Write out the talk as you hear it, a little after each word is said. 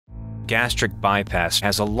gastric bypass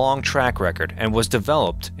has a long track record and was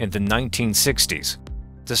developed in the 1960s.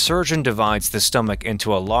 The surgeon divides the stomach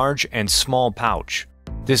into a large and small pouch.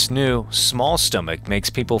 This new, small stomach makes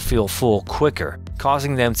people feel full quicker,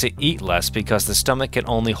 causing them to eat less because the stomach can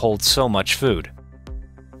only hold so much food.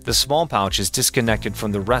 The small pouch is disconnected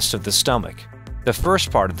from the rest of the stomach. The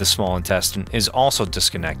first part of the small intestine is also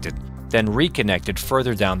disconnected, then reconnected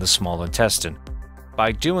further down the small intestine.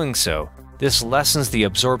 By doing so, this lessens the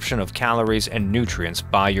absorption of calories and nutrients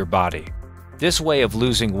by your body. This way of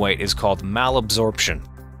losing weight is called malabsorption.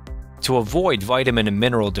 To avoid vitamin and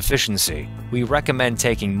mineral deficiency, we recommend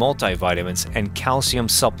taking multivitamins and calcium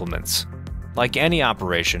supplements. Like any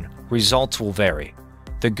operation, results will vary.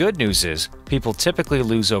 The good news is, people typically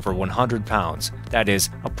lose over 100 pounds, that is,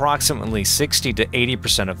 approximately 60 to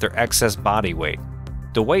 80% of their excess body weight.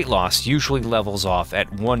 The weight loss usually levels off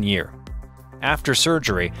at 1 year. After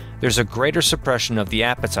surgery, there's a greater suppression of the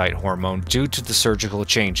appetite hormone due to the surgical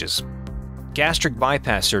changes. Gastric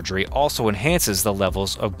bypass surgery also enhances the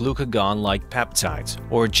levels of glucagon-like peptides,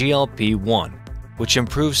 or GLP-1, which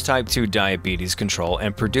improves type 2 diabetes control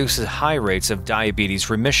and produces high rates of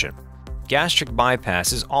diabetes remission. Gastric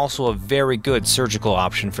bypass is also a very good surgical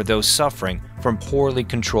option for those suffering from poorly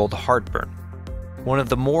controlled heartburn. One of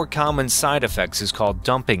the more common side effects is called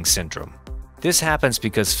dumping syndrome. This happens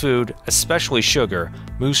because food, especially sugar,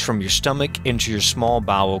 moves from your stomach into your small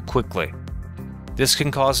bowel quickly. This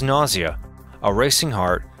can cause nausea, a racing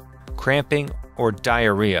heart, cramping, or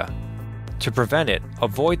diarrhea. To prevent it,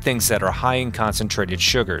 avoid things that are high in concentrated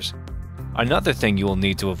sugars. Another thing you will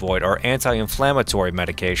need to avoid are anti-inflammatory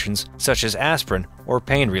medications such as aspirin or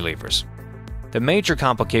pain relievers. The major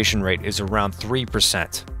complication rate is around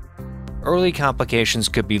 3%. Early complications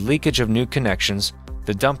could be leakage of new connections,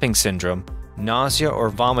 the dumping syndrome, nausea or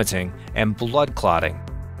vomiting, and blood clotting.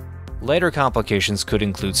 Later complications could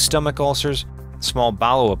include stomach ulcers, small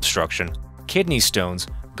bowel obstruction, kidney stones,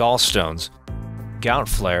 gallstones, gout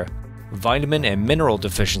flare, vitamin and mineral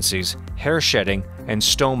deficiencies, hair shedding, and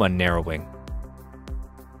stoma narrowing.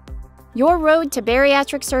 Your road to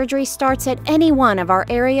bariatric surgery starts at any one of our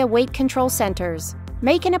area weight control centers.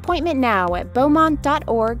 Make an appointment now at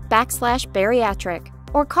beaumont.org/bariatric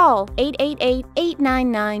or call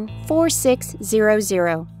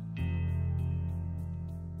 888-899-4600.